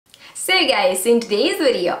So guys, in today's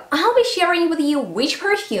video, I'll be sharing with you which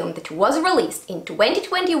perfume that was released in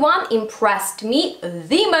 2021 impressed me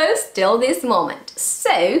the most till this moment.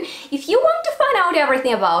 So, if you want to find out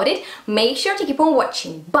everything about it, make sure to keep on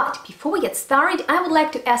watching. But before we get started, I would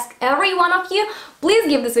like to ask every one of you, please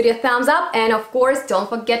give this video a thumbs up and of course don't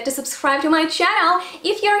forget to subscribe to my channel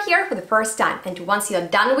if you're here for the first time. And once you're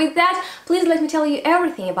done with that, please let me tell you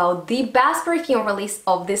everything about the best perfume release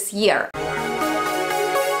of this year.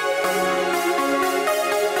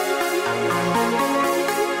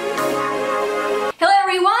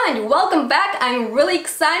 And welcome back. I'm really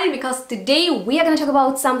excited because today we are going to talk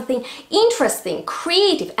about something interesting,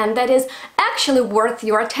 creative, and that is actually worth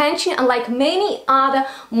your attention, unlike many other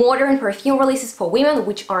modern perfume releases for women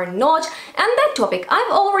which are not. And that topic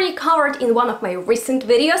I've already covered in one of my recent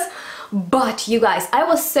videos. But you guys, I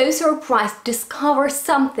was so surprised to discover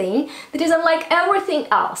something that is unlike everything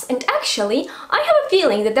else. And actually, I have a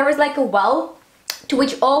feeling that there is like a well to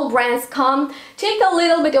which all brands come, take a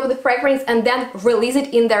little bit of the fragrance and then release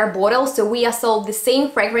it in their bottle, so we are sold the same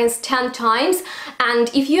fragrance 10 times. And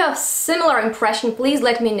if you have similar impression, please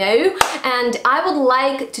let me know. And I would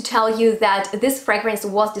like to tell you that this fragrance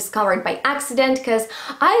was discovered by accident, because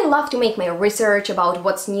I love to make my research about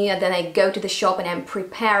what's new and then I go to the shop and I'm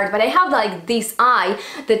prepared, but I have like this eye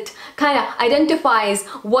that kind of identifies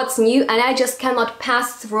what's new and I just cannot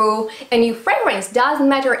pass through a new fragrance. Doesn't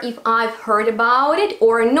matter if I've heard about it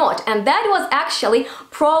or not. And that was actually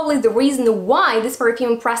probably the reason why this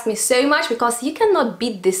perfume impressed me so much, because you cannot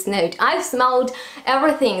beat this note. I've smelled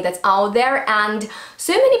everything that's out there and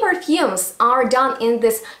so many perfumes are done in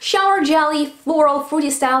this shower jelly, floral,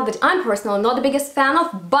 fruity style that I'm personally not the biggest fan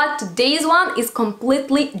of, but today's one is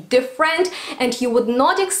completely different and you would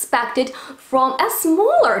not expect it from a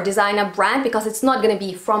smaller designer brand, because it's not gonna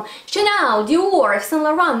be from Chanel, Dior, Saint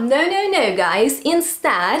Laurent. No guys,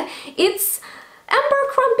 instead it's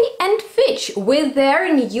Abercrombie Fitch with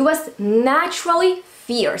their newest Naturally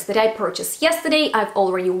Fierce that I purchased yesterday. I've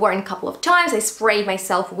already worn a couple of times. I sprayed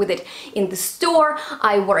myself with it in the store.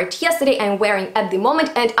 I wore it yesterday, I'm wearing at the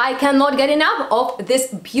moment, and I cannot get enough of this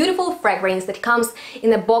beautiful fragrance that comes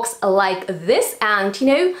in a box like this. And you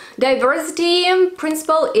know, diversity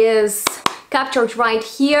principle is captured right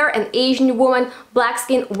here. An Asian woman, black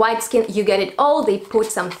skin, white skin, you get it all. They put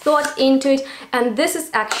some thought into it. And this is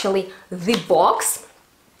actually the box.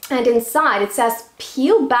 And inside it says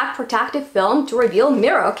peel back protective film to reveal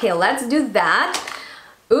mirror. Okay, let's do that.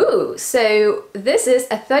 Ooh, so this is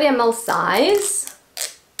a 30 ml size.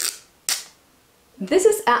 This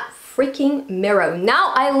is a freaking mirror.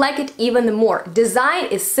 Now I like it even more. Design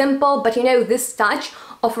is simple, but you know, this touch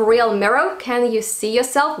of a real mirror. Can you see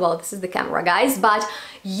yourself? Well, this is the camera, guys, but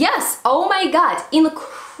yes, oh my god,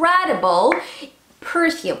 incredible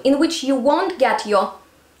perfume in which you won't get your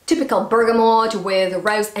typical bergamot with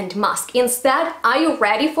rose and musk. Instead, are you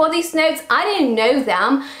ready for these notes? I didn't know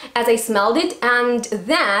them as I smelled it, and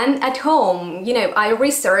then at home, you know, I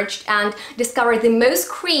researched and discovered the most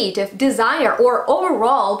creative designer or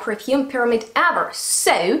overall perfume pyramid ever.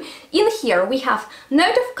 So in here we have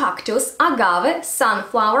note of cactus, agave,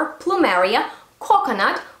 sunflower, plumeria,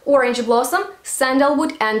 coconut, orange blossom,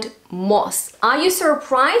 sandalwood and moss. Are you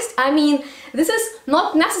surprised? I mean, this is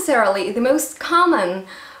not necessarily the most common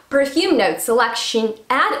perfume note selection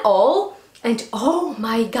at all, and oh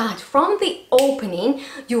my god, from the opening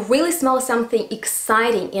you really smell something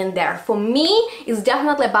exciting in there. For me, it's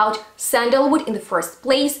definitely about sandalwood in the first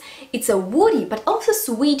place. It's a woody but also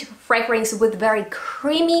sweet fragrance with very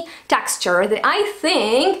creamy texture that I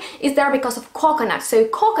think is there because of coconut. So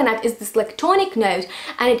coconut is this like tonic note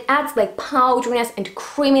and it adds like powderiness and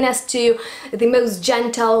creaminess to the most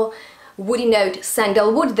gentle woody note,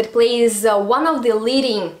 sandalwood, that plays one of the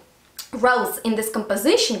leading roles in this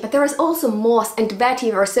composition. But there is also moss and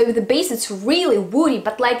vetiver, so the base is really woody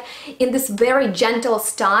but like in this very gentle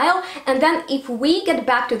style. And then if we get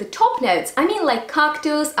back to the top notes, I mean like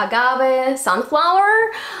cactus, agave,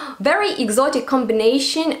 sunflower, very exotic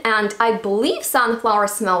combination. And I believe sunflower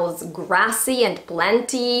smells grassy and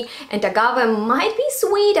plenty, and agave might be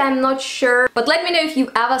sweet, I'm not sure. But let me know if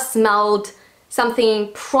you ever smelled something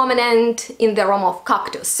prominent in the aroma of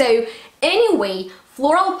cactus. So anyway,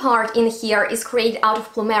 floral part in here is created out of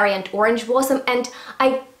plumeria and orange blossom, and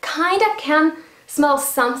I kinda can smell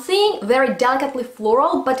something very delicately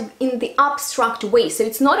floral, but in the abstract way. So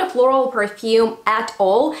it's not a floral perfume at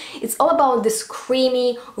all. It's all about this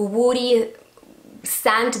creamy, woody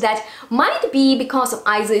scent that might be because of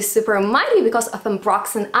Iso Super, might be because of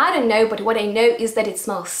Ambroxan, I don't know, but what I know is that it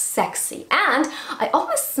smells sexy. And I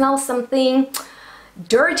always smell something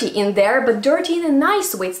dirty in there, but dirty in a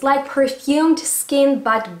nice way. It's like perfumed skin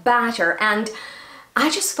but better, and I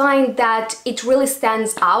just find that it really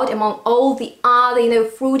stands out among all the other, you know,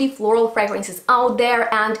 fruity floral fragrances out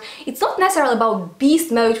there. And it's not necessarily about beast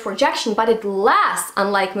mode projection, but it lasts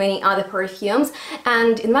unlike many other perfumes.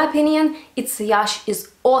 And in my opinion, its sillage is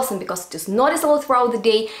awesome because it is noticeable throughout the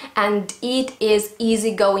day, and it is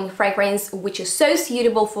easygoing fragrance, which is so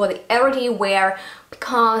suitable for the everyday wear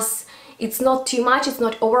because it's not too much, it's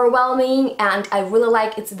not overwhelming, and I really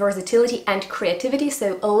like its versatility and creativity.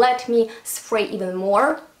 So let me spray even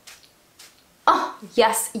more. Oh,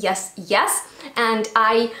 yes, yes, yes. And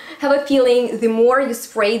I have a feeling the more you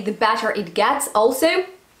spray, the better it gets. Also,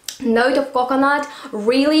 note of coconut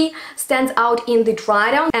really stands out in the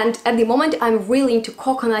dry down, and at the moment I'm really into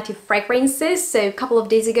coconutty fragrances. So a couple of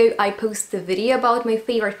days ago I posted a video about my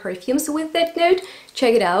favorite perfumes with that note.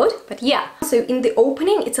 Check it out. But yeah, so in the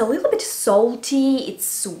opening it's a little bit salty, it's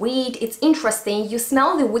sweet, it's interesting, you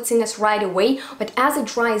smell the woodiness right away, but as it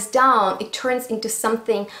dries down it turns into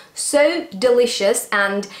something so delicious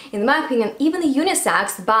and, in my opinion, even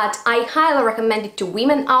unisex. But I highly recommend it to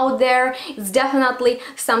women out there. It's definitely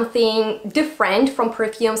something different from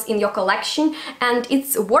perfumes in your collection, and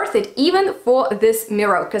it's worth it even for this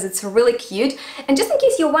mirror because it's really cute. And just in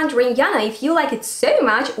case you're wondering, Yana, if you like it so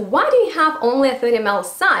much, why do you have only a 30 ml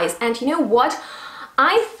size? And you know what?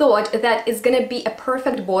 I thought that it's gonna be a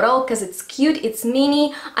perfect bottle because it's cute, it's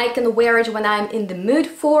mini, I can wear it when I'm in the mood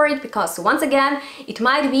for it, because once again, it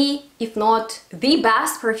might be, if not the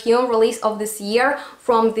best perfume release of this year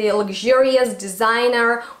from the luxurious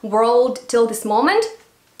designer world till this moment.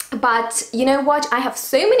 But you know what, I have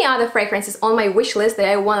so many other fragrances on my wish list that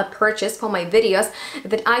I want to purchase for my videos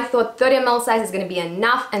that I thought 30 ml size is going to be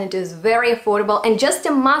enough, and it is very affordable and just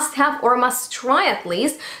a must-have or must-try at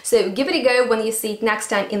least. So give it a go when you see it next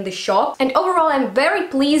time in the shop. And overall, I'm very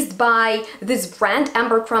pleased by this brand,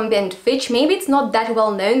 Abercrombie Fitch. Maybe it's not that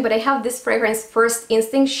well known, but I have this fragrance First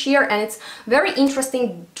Instinct Sheer, and it's very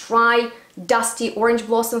interesting, dry, dusty orange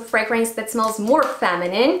blossom fragrance that smells more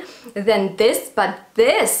feminine than this, but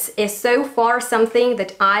this is so far something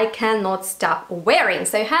that I cannot stop wearing.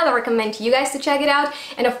 So I highly recommend you guys to check it out.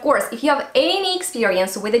 And of course, if you have any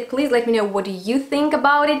experience with it, please let me know what do you think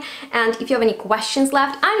about it, and if you have any questions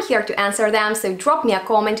left, I'm here to answer them, so drop me a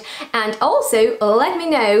comment. And also let me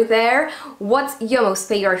know there what's your most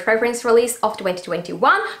favorite fragrance release of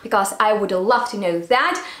 2021, because I would love to know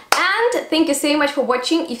that. And thank you so much for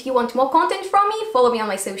watching. If you want more content from me, follow me on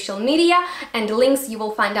my social media, and the links you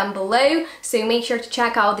will find down below, so make sure to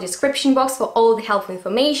check out the description box for all the helpful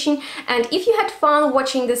information. And if you had fun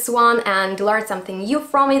watching this one and learned something new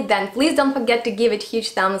from it, then please don't forget to give it a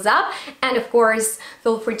huge thumbs up, and of course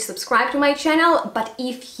feel free to subscribe to my channel. But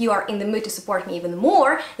if you are in the mood to support me even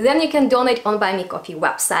more, then you can donate on Buy Me Coffee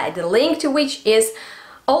website, the link to which is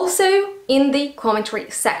also in the commentary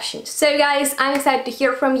section. So guys, I'm excited to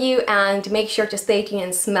hear from you, and make sure to stay tuned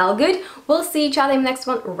and smell good. We'll see each other in the next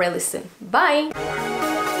one really soon. Bye!